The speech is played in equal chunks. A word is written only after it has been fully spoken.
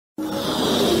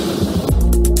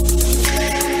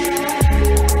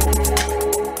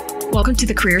Welcome to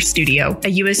the Career Studio, a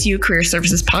USU career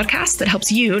services podcast that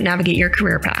helps you navigate your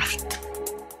career path.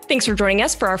 Thanks for joining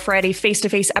us for our Friday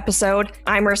face-to-face episode.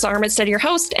 I'm Marissa Armitstead, your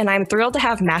host, and I'm thrilled to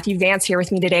have Matthew Vance here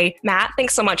with me today. Matt,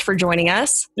 thanks so much for joining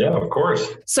us. Yeah, of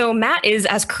course. So Matt is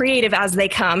as creative as they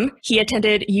come. He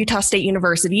attended Utah State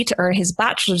University to earn his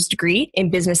bachelor's degree in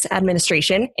business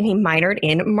administration, and he minored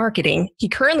in marketing. He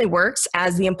currently works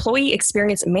as the employee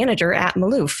experience manager at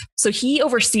Maloof. So he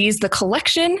oversees the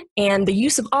collection and the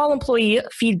use of all employee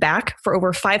feedback for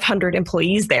over 500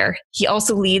 employees there. He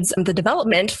also leads the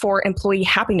development for employee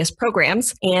happiness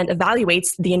programs and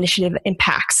evaluates the initiative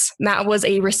impacts. Matt was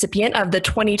a recipient of the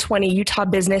 2020 Utah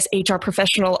Business HR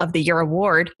Professional of the Year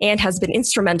Award and has been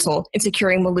instrumental in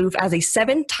securing Maloof as a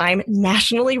 7-time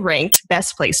nationally ranked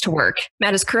best place to work.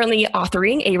 Matt is currently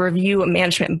authoring a review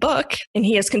management book, and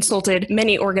he has consulted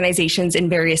many organizations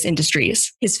in various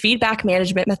industries. His feedback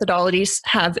management methodologies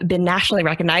have been nationally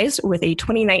recognized with a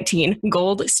 2019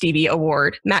 Gold Stevie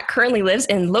Award. Matt currently lives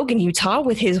in Logan, Utah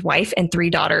with his wife and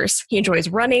 3 daughters. He enjoys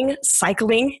running,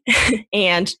 cycling,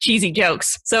 and cheesy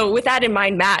jokes. So with that in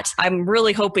mind, Matt, I'm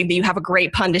really hoping that you have a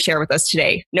great pun to share with us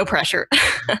today. No pressure.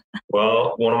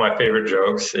 Well, one of my favorite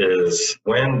jokes is,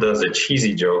 when does a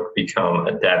cheesy joke become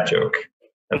a dad joke?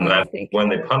 And that's when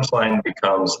the punchline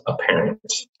becomes apparent.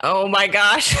 Oh my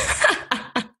gosh.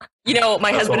 You know,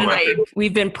 my husband and I,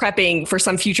 we've been prepping for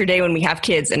some future day when we have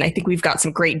kids, and I think we've got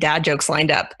some great dad jokes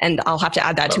lined up, and I'll have to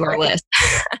add that to our list.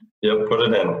 Yep, put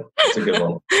it in. It's a good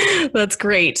one. That's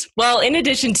great. Well, in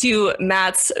addition to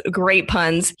Matt's great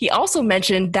puns, he also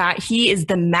mentioned that he is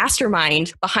the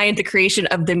mastermind behind the creation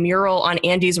of the mural on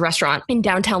Andy's restaurant in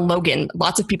downtown Logan.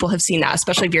 Lots of people have seen that,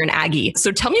 especially if you're an Aggie.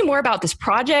 So tell me more about this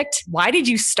project. Why did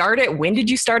you start it? When did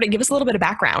you start it? Give us a little bit of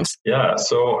background. Yeah,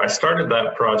 so I started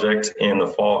that project in the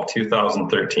fall of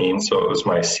 2013. So it was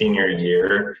my senior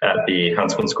year at the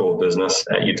Huntsman School of Business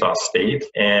at Utah State.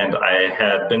 And I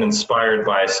had been inspired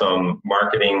by some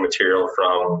marketing material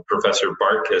from Professor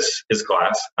Bartkus, his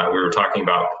class. We were talking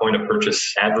about point of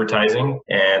purchase advertising.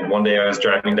 And one day I was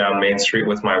driving down Main Street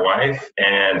with my wife,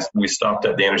 and we stopped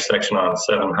at the intersection on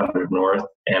 700 North.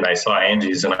 And I saw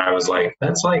Angie's, and I was like,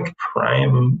 that's like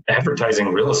prime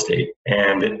advertising real estate,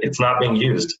 and it's not being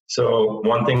used. So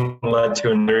one thing led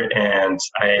to another, and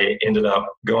I ended up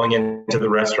going into the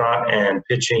restaurant and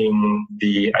pitching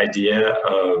the idea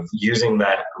of using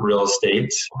that real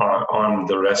estate on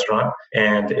the restaurant.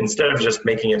 And instead of just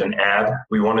making it an ad,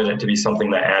 we wanted it to be something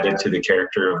that added to the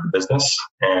character of the business.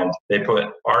 And they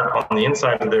put art on the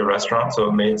inside of their restaurant, so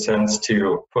it made sense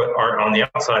to put art on the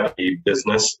outside of the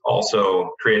business, also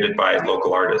created by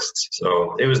local artists.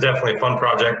 So it was definitely a fun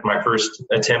project. My first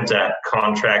attempt at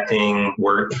contracting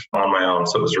work on my own.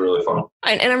 So it was really fun.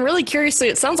 And I'm really curious. So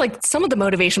it sounds like some of the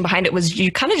motivation behind it was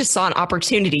you kind of just saw an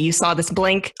opportunity. You saw this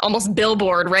blank, almost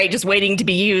billboard, right? Just waiting to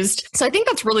be used. So I think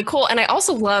that's really cool. And I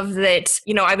also love that,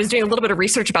 you know, I was doing a little bit of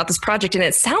research about this project, and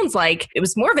it sounds like it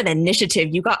was more of an initiative.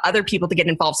 You got other people to get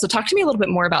involved. So talk to me a little bit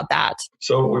more about that.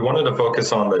 So we wanted to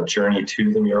focus on the journey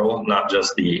to the mural, not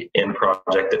just the end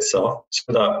project itself.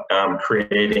 So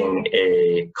creating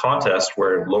a contest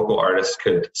where local artists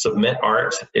could submit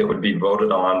art. It would be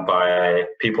voted on by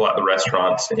people at the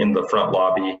restaurants in the front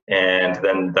lobby. And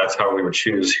then that's how we would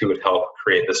choose who would help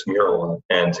create this mural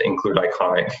and include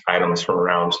iconic items from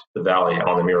around the valley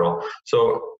on the mural.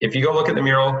 So if you go look at the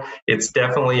mural, it's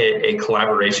definitely a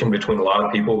collaboration between a lot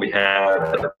of people. We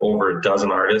had over a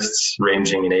dozen artists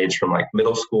ranging in age from like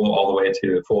middle school all the way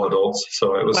to full adults.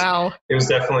 So it was It was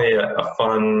definitely a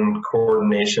fun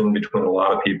coordination between a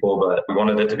lot of people, but we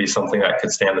wanted it to be something that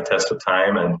could stand the test of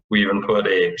time. And we even put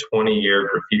a 20-year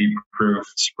graffiti-proof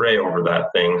spray over that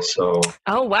thing. So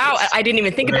oh, wow. I didn't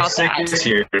even think about that. 6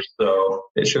 years, so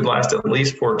it should last at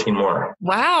least 14 more.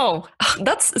 Wow.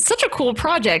 That's such a cool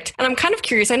project. And I'm kind of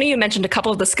curious. I know you mentioned a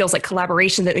couple of the skills like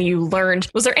collaboration that you learned.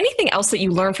 Was there anything else that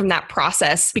you learned from that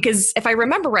process? Because if I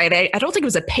remember right, I don't think it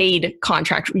was a paid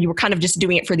contract. You were kind of just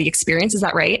doing it for the experience. Is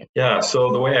that right? Yeah.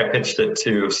 So the way I pitched it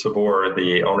to Sabor,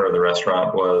 the owner of the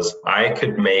restaurant, was I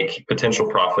could make potential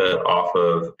profit off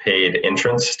of paid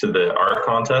entrance to the art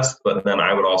contest, but then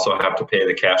I would also have to pay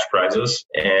the cash prizes.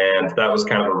 And that was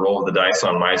kind of a roll of the dice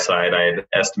on my side. I had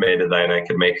estimated that I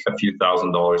could make a few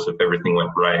 $1,000s if everything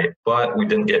went right, but we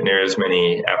didn't get near as many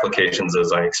many applications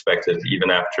as I expected, even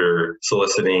after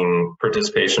soliciting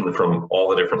participation from all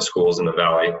the different schools in the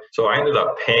Valley. So I ended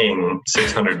up paying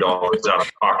 $600 out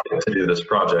of pocket to do this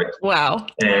project. Wow.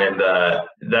 And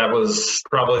that was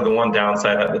probably the one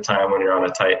downside at the time when you're on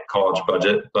a tight college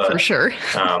budget. But for sure.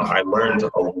 I learned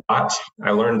a lot.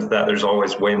 I learned that there's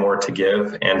always way more to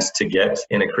give and to get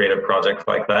in a creative project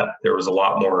like that. There was a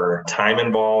lot more time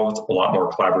involved, a lot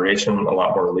more collaboration, a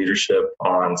lot more leadership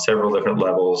on several different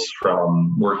levels,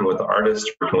 from working with the artist,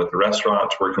 working with the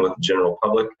restaurant, working with the general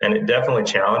public. And it definitely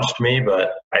challenged me,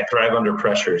 but I thrive under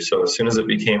pressure. So as soon as it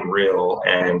became real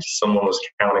and someone was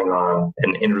counting on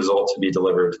an end result to be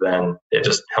delivered, then it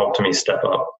just helped me step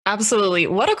up. Absolutely.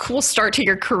 What a cool start to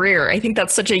your career. I think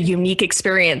that's such a unique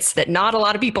experience that not a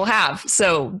lot of people have.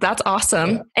 So that's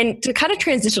awesome. Yeah. And to kind of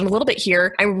transition a little bit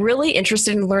here, I'm really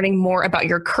interested in learning more about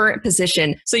your current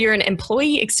position. So you're an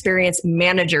employee experience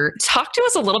manager. Talk to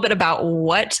us a little bit about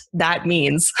what that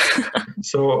means.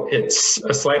 So it's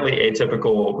a slightly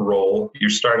atypical role. You're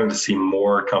starting to see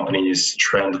more companies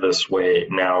trend this way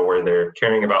now, where they're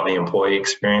caring about the employee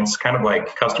experience, kind of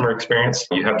like customer experience.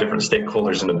 You have different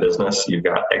stakeholders in a business. You've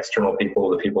got external people,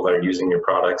 the people that are using your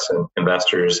products, and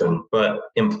investors. But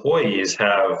employees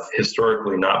have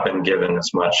historically not been given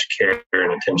as much care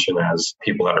and attention as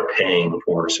people that are paying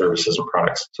for services and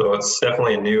products. So it's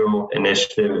definitely a new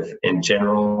initiative in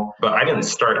general, but I didn't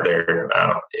start there.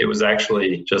 It was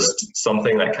actually just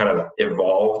something that kind of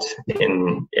evolved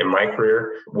in my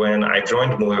career. When I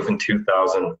joined Maloof in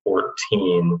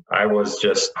 2014, I was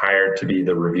just hired to be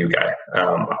the review guy.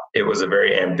 It was a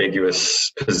very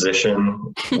ambiguous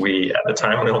position. At the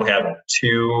time, we only had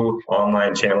 2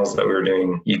 online channels that we were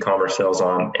doing e-commerce sales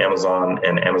on, Amazon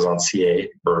and Amazon CA,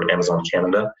 or Amazon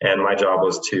Canada. And my job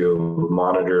was to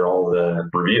monitor all the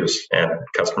reviews and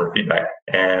customer feedback.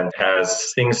 And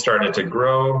as things started to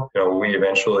grow, we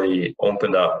eventually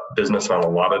opened up business on a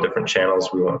lot of different channels.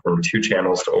 We went from 2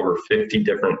 channels to over 50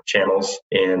 different channels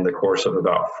in the course of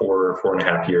about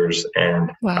 4.5 years.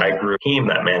 And wow. I grew a team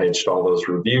that managed all those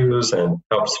reviews and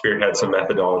helped spearhead some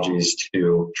methodologies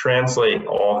to translate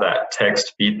all that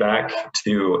text feedback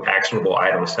to actionable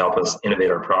items to help us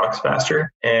innovate our products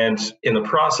faster. And in the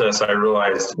process, I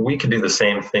realized we could do the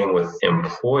same thing with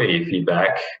employee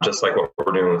feedback, just like what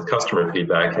we're doing with customer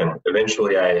feedback. And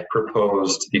eventually I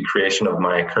proposed the creation of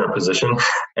my current position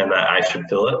and that I should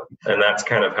fill it. And that's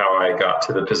kind of how I got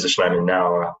to the position I'm in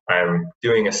now. I'm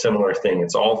doing a similar thing.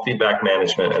 It's all feedback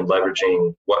management and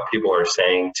leveraging what people are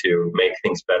saying to make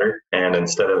things better. And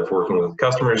instead of working with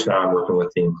customers, now I'm working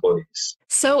with the employees.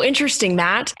 So interesting,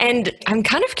 Matt. And I'm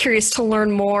kind of curious to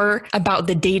learn more about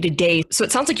the day-to-day. So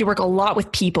it sounds like you work a lot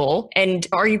with people. And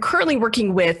are you currently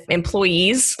working with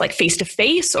employees like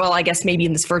face-to-face? Well, I guess maybe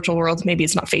in this virtual world, maybe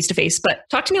it's not face-to-face, but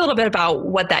talk to me a little bit about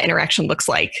what that interaction looks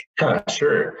like. Yeah,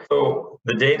 sure. So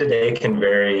the day-to-day can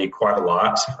vary quite a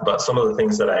lot, but some of the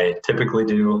things that I typically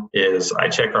do is I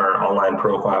check our online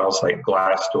profiles like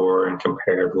Glassdoor and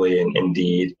Comparably and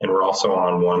Indeed. And we're also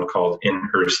on one called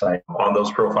InHerSite. On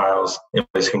those profiles,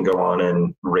 employees can go on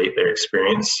and rate their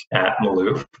experience at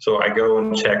Maloof. So I go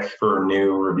and check for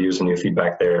new reviews and new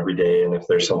feedback there every day. And if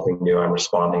there's something new, I'm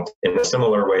responding in a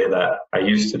similar way that I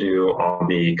used to do on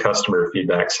the customer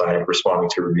feedback side, responding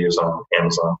to reviews on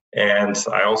Amazon. And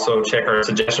I also check our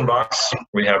suggestion box.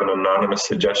 We have an anonymous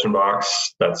suggestion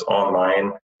box that's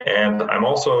online. And I'm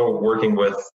also working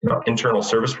with internal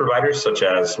service providers such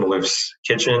as Maloof's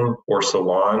Kitchen or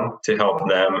Salon to help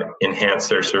them enhance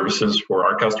their services for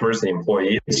our customers, the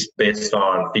employees, based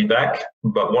on feedback.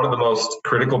 But one of the most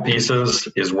critical pieces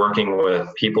is working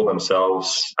with people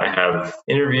themselves. I have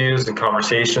interviews and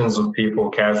conversations with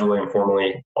people casually and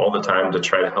formally all the time to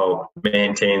try to help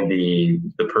maintain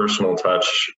the personal touch.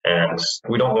 And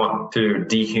we don't want to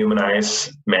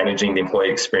dehumanize managing the employee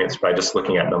experience by just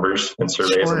looking at numbers and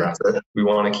surveys. Sure. And that's it. We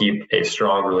want to keep a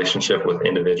strong relationship with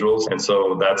individuals. And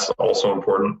so that's also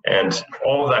important. And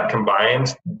all of that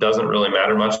combined doesn't really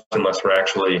matter much unless we're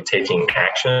actually taking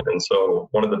action. And so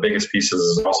one of the biggest pieces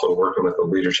is also working with the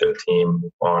leadership team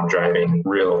on driving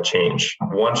real change.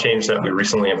 One change that we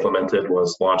recently implemented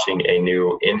was launching a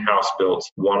new in-house built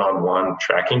one-on-one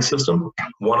tracking system.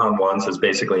 One-on-ones is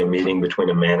basically a meeting between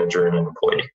a manager and an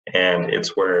employee. And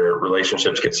it's where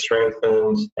relationships get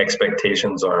strengthened,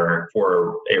 expectations are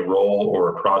for a role or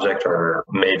a project are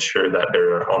made sure that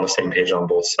they're on the same page on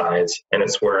both sides. And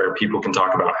it's where people can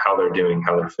talk about how they're doing,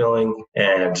 how they're feeling.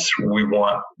 And we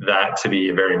want that to be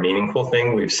a very meaningful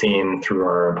thing. We've seen through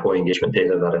our employee engagement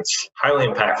data that it's highly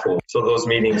impactful. So those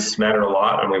meetings matter a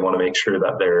lot, and we want to make sure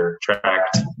that they're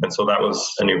tracked And so that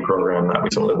was a new program that we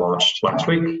recently launched last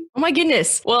week. Oh my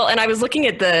goodness. Well, and I was looking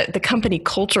at the company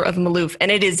culture of Maloof,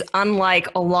 and it is unlike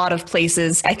a lot of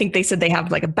places. I think they said they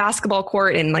have like a basketball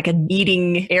court and like an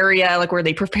eating area, like where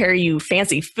they prepare you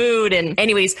fancy food. And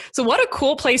anyways, so what a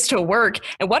cool place to work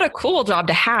and what a cool job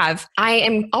to have. I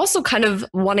am also kind of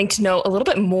wanting to know a little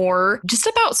bit more just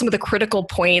about some of the critical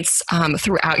points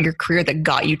throughout your career that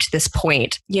got you to this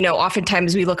point. You know,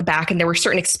 oftentimes we look back and there were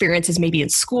certain experiences maybe in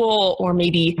school or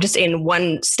maybe just in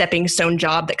one stepping stone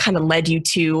job that kind of led you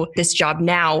to this job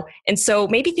now. And so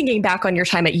maybe thinking back on your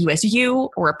time at USU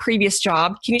or a previous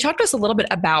job, can you talk to us a little bit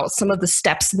about some of the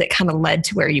steps that kind of led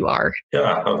to where you are?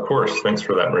 Yeah, of course. Thanks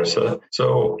for that, Marissa.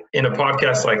 So in a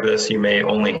podcast like this, you may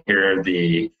only hear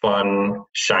the fun,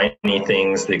 shiny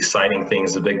things, the exciting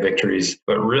things, the big victories,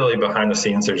 but really behind the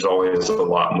scenes, there's always a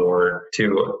lot more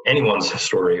to anyone's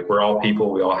story. We're all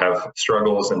people. We all have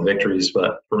struggles and victories.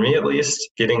 But for me, at least,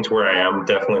 getting to where I am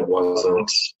definitely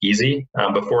wasn't easy.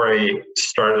 Before I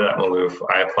started at Maloof,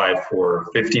 I applied for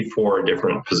 54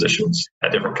 different positions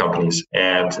at different companies.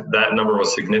 And that number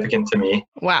was significant to me.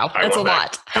 Wow, that's a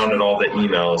lot. Counted all the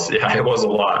emails. Yeah, it was a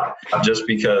lot. Just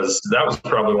because that was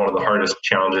probably one of the hardest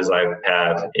challenges I've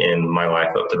had in my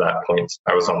life up to that point.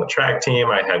 I was on the track team.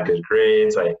 I had good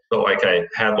grades. I felt like I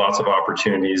had lots of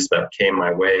opportunities that came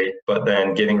my way. But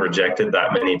then getting rejected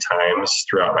that many times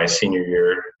throughout my senior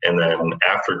year and then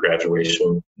after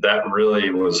graduation, that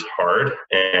really was hard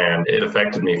and it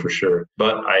affected me for sure.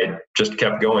 But I just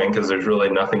kept going because there's really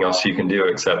nothing else you can do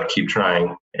except keep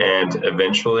trying. And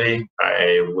eventually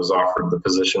I was offered the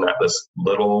position at this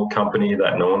little company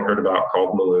that no one heard about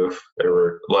called Maloof. There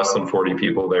were less than 40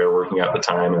 people there working at the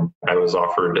time. And I was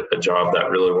offered a job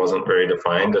that really wasn't very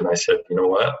defined. And I said, you know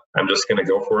what, I'm just going to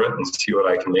go for it and see what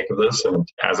I can make of this. And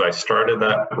as I started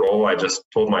that role, I just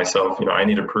told myself, you know, I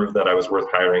need to prove that I was worth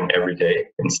hiring every day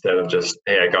instead of just,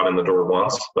 hey, I got in the door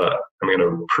once, but I'm going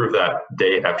to prove that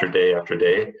day after day after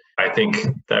day. I think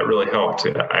that really helped.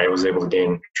 I was able to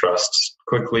gain trust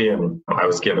quickly and I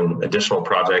was given additional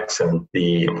projects and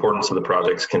the importance of the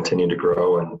projects continued to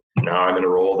grow. And now I'm in a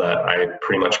role that I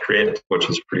pretty much created, which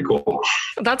is pretty cool.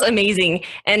 That's amazing.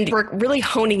 And we're really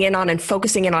honing in on and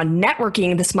focusing in on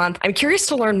networking this month. I'm curious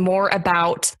to learn more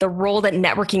about the role that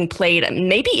networking played,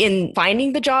 maybe in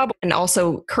finding the job and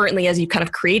also currently as you kind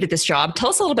of created this job. Tell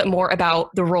us a little bit more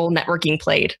about the role networking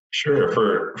played. Sure.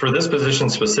 For this position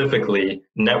specifically,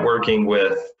 networking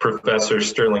with Professor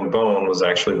Sterling Bone was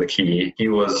actually the key. He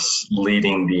was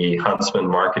leading the Huntsman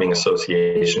Marketing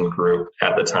Association group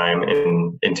at the time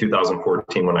in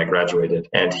 2014 when I graduated.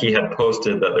 And he had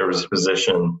posted that there was a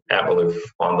position at Maloof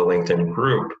on the LinkedIn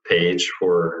group page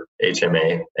for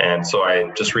HMA. And so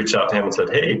I just reached out to him and said,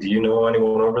 hey, do you know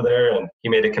anyone over there? And he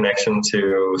made a connection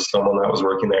to someone that was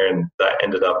working there. And that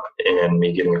ended up in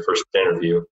me getting a first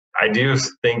interview. I do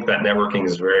think that networking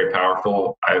is very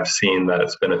powerful. I've seen that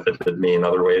it's benefited me in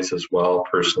other ways as well,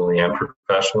 personally and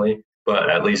professionally. But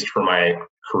at least for my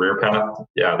career path,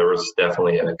 yeah, there was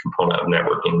definitely a component of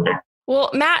networking there. Well,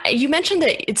 Matt, you mentioned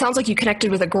that it sounds like you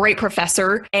connected with a great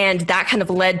professor and that kind of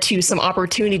led to some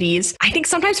opportunities. I think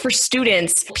sometimes for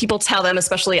students, people tell them,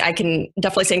 especially I can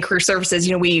definitely say in career services,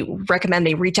 you know, we recommend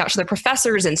they reach out to their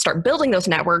professors and start building those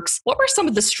networks. What were some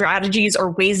of the strategies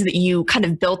or ways that you kind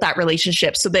of built that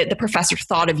relationship so that the professor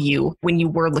thought of you when you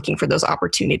were looking for those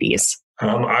opportunities?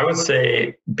 I would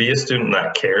say be a student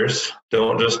that cares.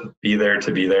 Don't just be there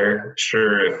to be there.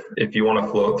 Sure, if you want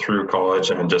to float through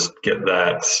college and just get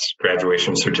that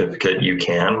graduation certificate, you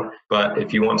can. But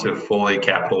if you want to fully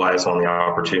capitalize on the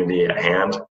opportunity at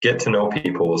hand, get to know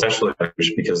people, especially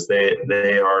because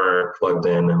they are plugged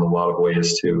in a lot of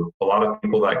ways to a lot of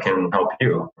people that can help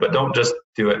you. But don't just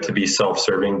do it to be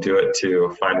self-serving, do it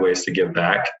to find ways to give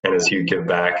back. And as you give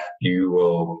back, you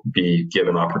will be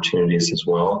given opportunities as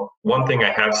well. One thing I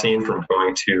have seen from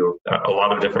going to a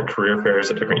lot of different career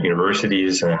fairs at different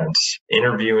universities and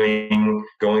interviewing,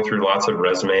 going through lots of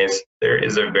resumes, there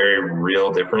is a very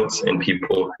real difference in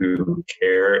people who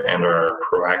care and are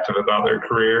proactive about their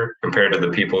career compared to the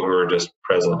people who are just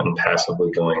present and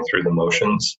passively going through the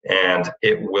motions. And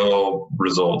it will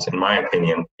result, in my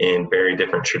opinion, in very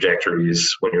different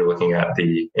trajectories when you're looking at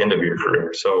the end of your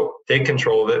career. So take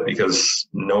control of it because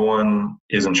no one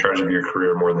is in charge of your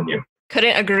career more than you.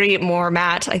 Couldn't agree more,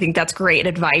 Matt. I think that's great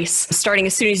advice. Starting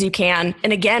as soon as you can.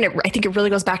 And again, I think it really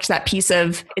goes back to that piece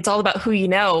of it's all about who you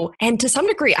know. And to some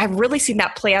degree, I've really seen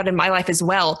that play out in my life as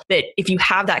well, that if you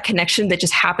have that connection that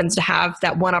just happens to have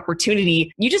that one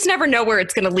opportunity, you just never know where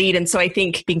it's going to lead. And so I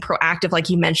think being proactive, like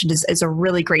you mentioned, is a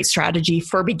really great strategy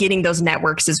for beginning those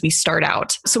networks as we start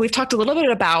out. So we've talked a little bit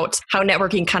about how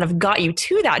networking kind of got you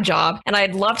to that job. And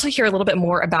I'd love to hear a little bit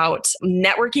more about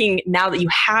networking now that you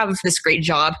have this great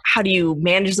job. How do you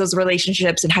manage those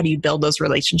relationships and how do you build those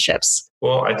relationships?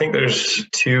 Well, I think there's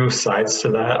two sides to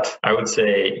that. I would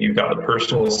say you've got the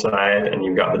personal side and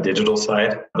you've got the digital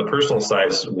side. The personal side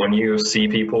is when you see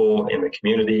people in the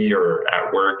community or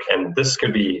at work, and this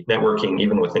could be networking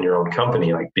even within your own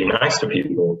company, like be nice to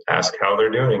people, ask how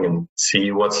they're doing and see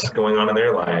what's going on in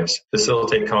their lives,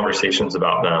 facilitate conversations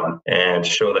about them and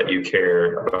show that you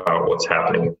care about what's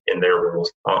happening in their world.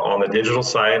 On the digital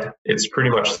side, it's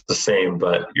pretty much the same,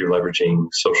 but you're leveraging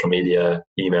social media,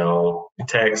 email,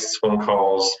 texts, phone calls.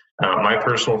 My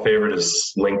personal favorite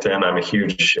is LinkedIn. I'm a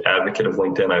huge advocate of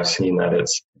LinkedIn. I've seen that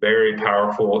it's very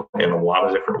powerful in a lot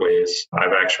of different ways.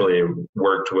 I've actually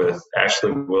worked with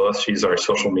Ashley Willis. She's our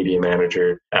social media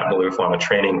manager at Maloof on a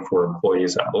training for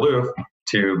employees at Maloof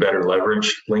to better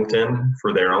leverage LinkedIn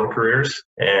for their own careers.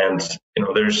 And,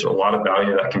 there's a lot of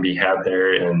value that can be had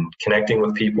there in connecting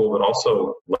with people, but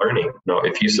also learning.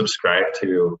 If you subscribe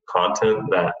to content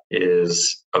that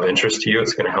is of interest to you,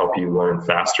 it's going to help you learn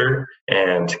faster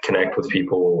and connect with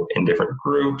people in different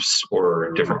groups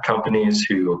or different companies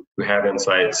who have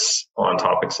insights on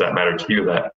topics that matter to you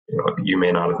that you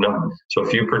may not have known. So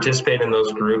if you participate in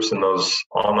those groups and those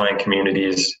online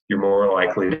communities, you're more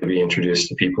likely to be introduced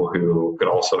to people who could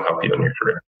also help you in your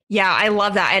career. Yeah, I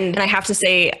love that. And I have to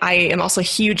say, I am also a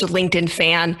huge LinkedIn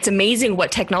fan. It's amazing what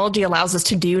technology allows us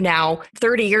to do now.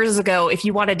 30 years ago, if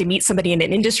you wanted to meet somebody in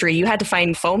an industry, you had to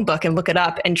find a phone book and look it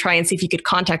up and try and see if you could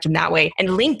contact them that way. And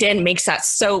LinkedIn makes that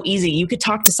so easy. You could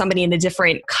talk to somebody in a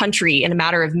different country in a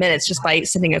matter of minutes just by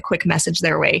sending a quick message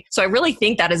their way. So I really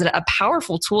think that is a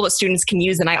powerful tool that students can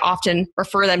use. And I often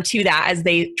refer them to that as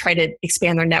they try to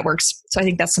expand their networks. So I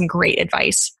think that's some great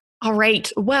advice. All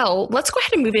right. Well, let's go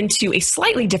ahead and move into a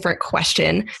slightly different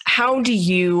question. How do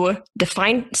you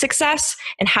define success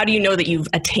and how do you know that you've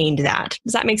attained that?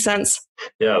 Does that make sense?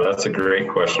 Yeah, that's a great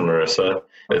question, Marissa.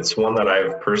 It's one that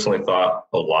I've personally thought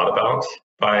a lot about.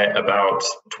 By about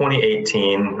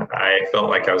 2018, I felt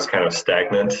like I was kind of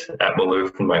stagnant at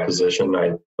Maloof in my position.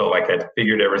 I felt like I'd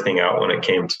figured everything out when it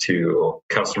came to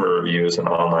customer reviews and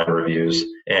online reviews.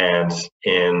 And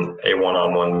in a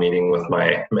one-on-one meeting with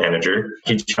my manager,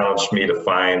 he challenged me to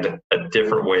find a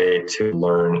different way to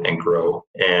learn and grow.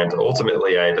 And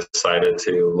ultimately, I decided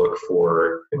to look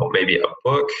for maybe a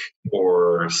book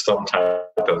or some type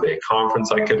of a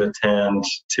conference I could attend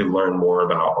to learn more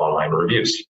about online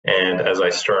reviews. And as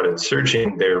I started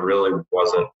searching, there really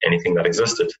wasn't anything that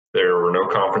existed. There were no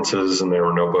conferences and there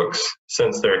were no books,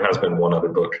 since there has been one other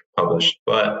book published.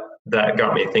 But that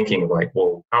got me thinking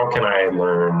well, how can I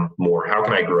learn more? How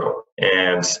can I grow?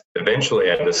 And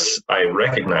eventually I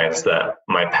recognized that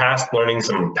my past learnings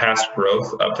and past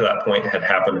growth up to that point had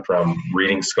happened from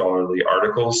reading scholarly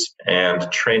articles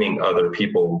and training other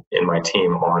people in my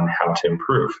team on how to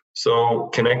improve. So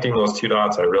connecting those two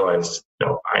dots, I realized,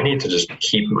 I need to just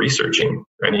keep researching.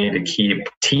 I need to keep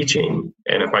teaching.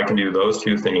 And if I can do those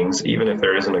two things, even if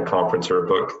there isn't a conference or a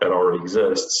book that already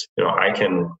exists, I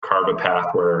can carve a path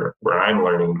where I'm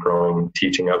learning, growing,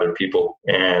 teaching other people.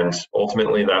 And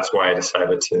ultimately, that's why I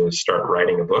decided to start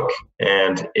writing a book.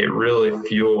 And it really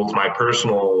fueled my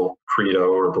personal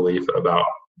credo or belief about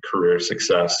career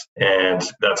success. And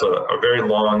that's a very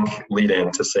long lead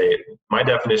in to say, my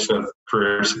definition of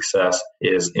career success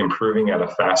is improving at a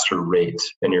faster rate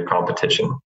than your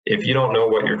competition. If you don't know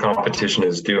what your competition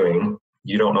is doing,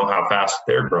 you don't know how fast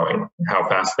they're growing, how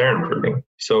fast they're improving.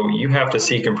 So you have to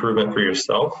seek improvement for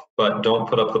yourself, but don't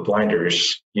put up the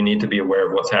blinders. You need to be aware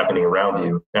of what's happening around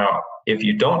you. Now, if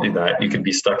you don't do that, you could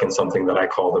be stuck in something that I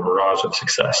call the mirage of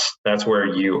success. That's where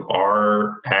you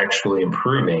are actually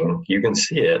improving. You can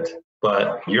see it,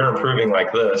 but you're improving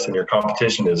like this and your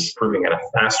competition is improving at a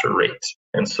faster rate.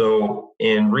 And so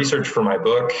in research for my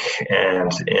book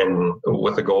and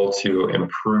with the goal to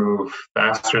improve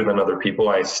faster than other people,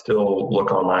 I still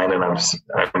look online and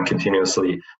I'm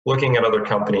continuously looking at other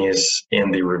companies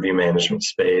in the review management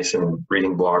space and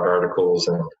reading blog articles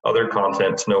and other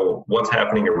content to know what's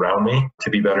happening around me to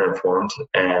be better informed.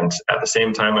 And at the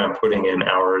same time, I'm putting in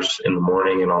hours in the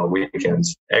morning and on the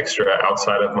weekends extra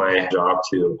outside of my job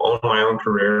to own my own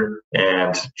career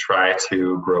and try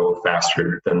to grow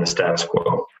faster than the status quo.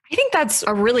 I think that's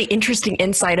a really interesting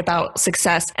insight about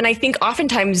success. And I think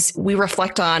oftentimes we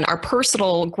reflect on our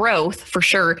personal growth for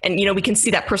sure. And, we can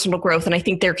see that personal growth. And I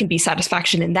think there can be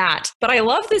satisfaction in that. But I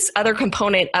love this other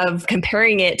component of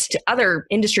comparing it to other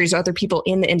industries or other people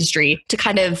in the industry to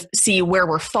kind of see where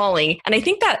we're falling. And I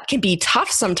think that can be tough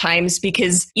sometimes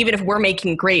because even if we're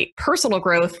making great personal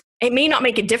growth, it may not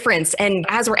make a difference. And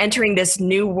as we're entering this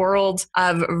new world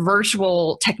of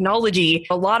virtual technology,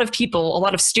 a lot of people, a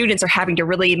lot of students are having to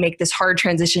really make this hard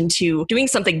transition to doing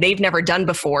something they've never done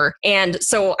before. And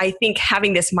so I think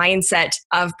having this mindset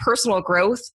of personal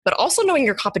growth, but also knowing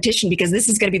your competition, because this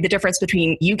is going to be the difference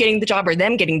between you getting the job or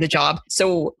them getting the job.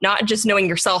 So not just knowing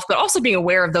yourself, but also being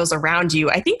aware of those around you,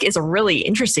 I think is a really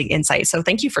interesting insight. So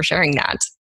thank you for sharing that.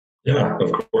 Yeah,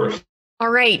 of course. All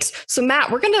right. So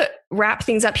Matt, we're going to wrap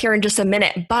things up here in just a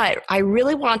minute, but I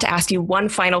really want to ask you one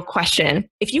final question.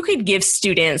 If you could give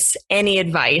students any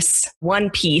advice,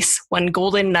 one piece, one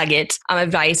golden nugget of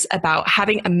advice about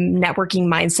having a networking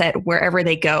mindset wherever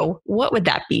they go, what would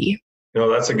that be?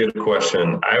 That's a good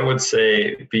question. I would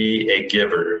say be a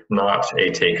giver, not a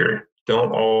taker.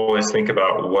 Don't always think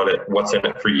about what's in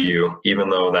it for you, even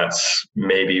though that's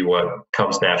maybe what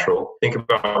comes natural. Think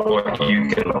about what you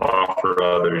can offer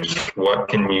others. What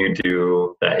can you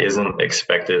do that isn't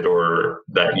expected or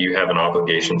that you have an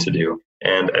obligation to do?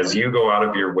 And as you go out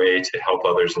of your way to help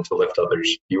others and to lift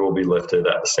others, you will be lifted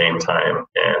at the same time.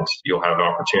 And you'll have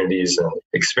opportunities and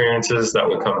experiences that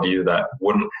will come to you that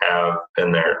wouldn't have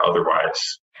been there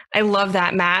otherwise. I love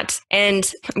that, Matt.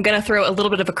 And I'm going to throw a little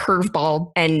bit of a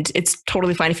curveball, and it's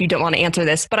totally fine if you don't want to answer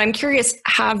this, but I'm curious,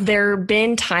 have there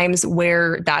been times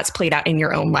where that's played out in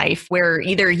your own life, where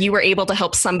either you were able to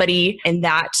help somebody and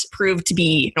that proved to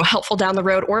be helpful down the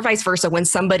road, or vice versa, when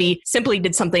somebody simply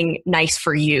did something nice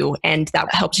for you and that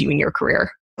helped you in your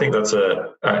career? I think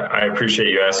I appreciate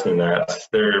you asking that.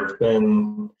 There have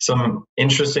been some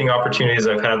interesting opportunities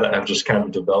I've had that have just kind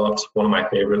of developed. One of my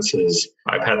favorites is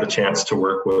I've had the chance to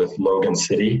work with Logan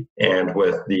City and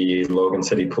with the Logan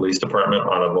City Police Department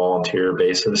on a volunteer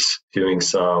basis, doing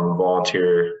some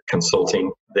volunteer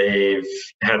consulting. They've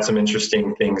had some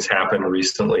interesting things happen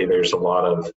recently. There's a lot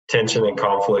of tension and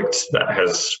conflict that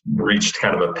has reached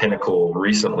kind of a pinnacle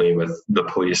recently with the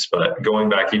police. But going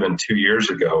back even 2 years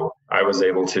ago, I was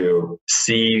able to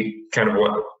see kind of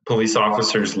what police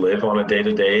officers live on a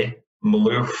day-to-day.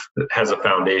 Maloof has a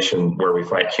foundation where we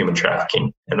fight human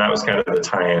trafficking. And that was kind of the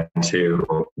tie-in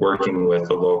to working with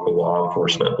the local law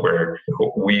enforcement, where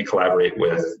we collaborate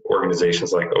with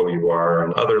organizations like OUR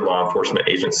and other law enforcement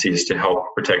agencies to help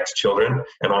protect children.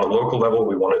 And on a local level,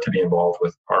 we wanted to be involved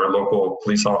with our local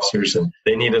police officers, and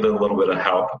they needed a little bit of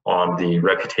help on the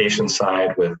reputation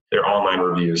side with their online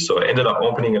reviews. So it ended up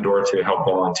opening a door to help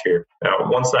volunteer. Now,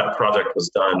 once that project was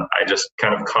done, I just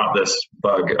kind of caught this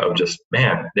bug of just,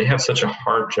 man, they have such a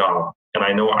hard job. And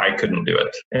I know I couldn't do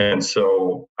it. And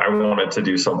so I wanted to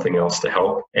do something else to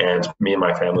help. And me and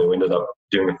my family, we ended up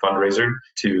doing a fundraiser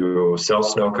to sell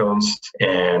snow cones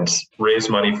and raise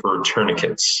money for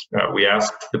tourniquets. We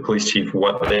asked the police chief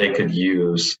what they could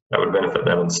use that would benefit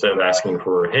them. Instead of asking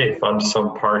for, hey, fund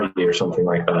some party or something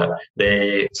like that,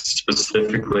 they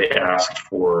specifically asked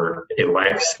for a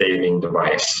life-saving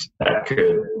device that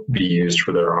could be used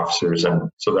for their officers. And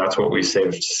so that's what we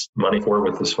saved money for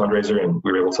with this fundraiser. And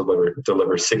we were able to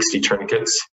deliver 60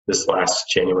 tourniquets this last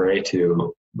January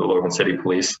to the Logan City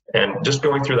Police. And just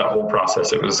going through that whole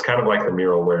process, it was kind of like the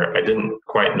mural where I didn't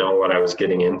quite know what I was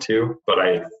getting into, but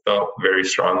I felt very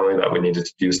strongly that we needed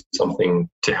to do something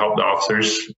to help the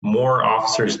officers. More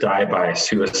officers die by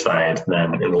suicide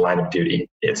than in the line of duty.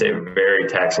 It's a very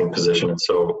taxing position. And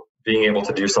so being able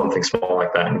to do something small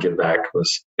like that and give back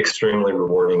was extremely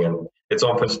rewarding. And it's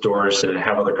opened doors to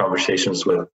have other conversations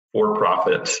with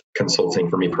for-profit consulting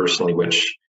for me personally,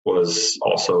 which was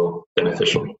also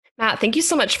beneficial. Matt, thank you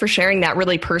so much for sharing that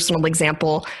really personal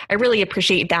example. I really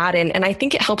appreciate that. And I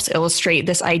think it helps illustrate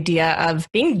this idea of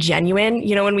being genuine.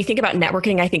 When we think about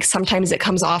networking, I think sometimes it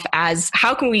comes off as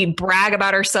how can we brag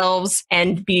about ourselves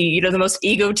and be, the most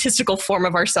egotistical form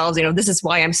of ourselves. This is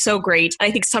why I'm so great. And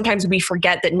I think sometimes we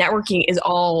forget that networking is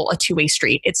all a two-way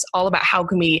street. It's all about how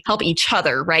can we help each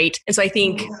other, right? And so I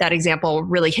think that example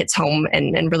really hits home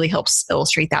and really helps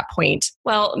illustrate that point.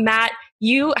 Well, Matt,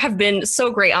 you have been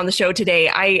so great on the show today.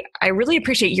 I really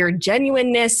appreciate your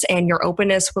genuineness and your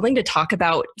openness, willing to talk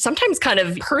about sometimes kind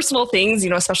of personal things,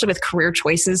 especially with career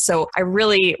choices. So I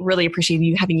really, really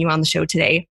appreciate having you on the show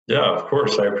today. Yeah, of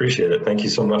course. I appreciate it. Thank you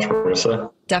so much,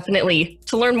 Marissa. Definitely.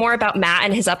 To learn more about Matt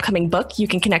and his upcoming book, you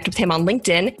can connect with him on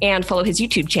LinkedIn and follow his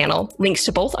YouTube channel. Links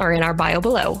to both are in our bio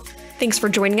below. Thanks for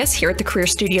joining us here at the Career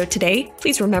Studio today.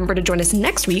 Please remember to join us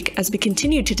next week as we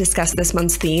continue to discuss this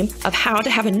month's theme of how to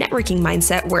have a networking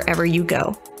mindset wherever you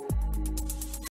go.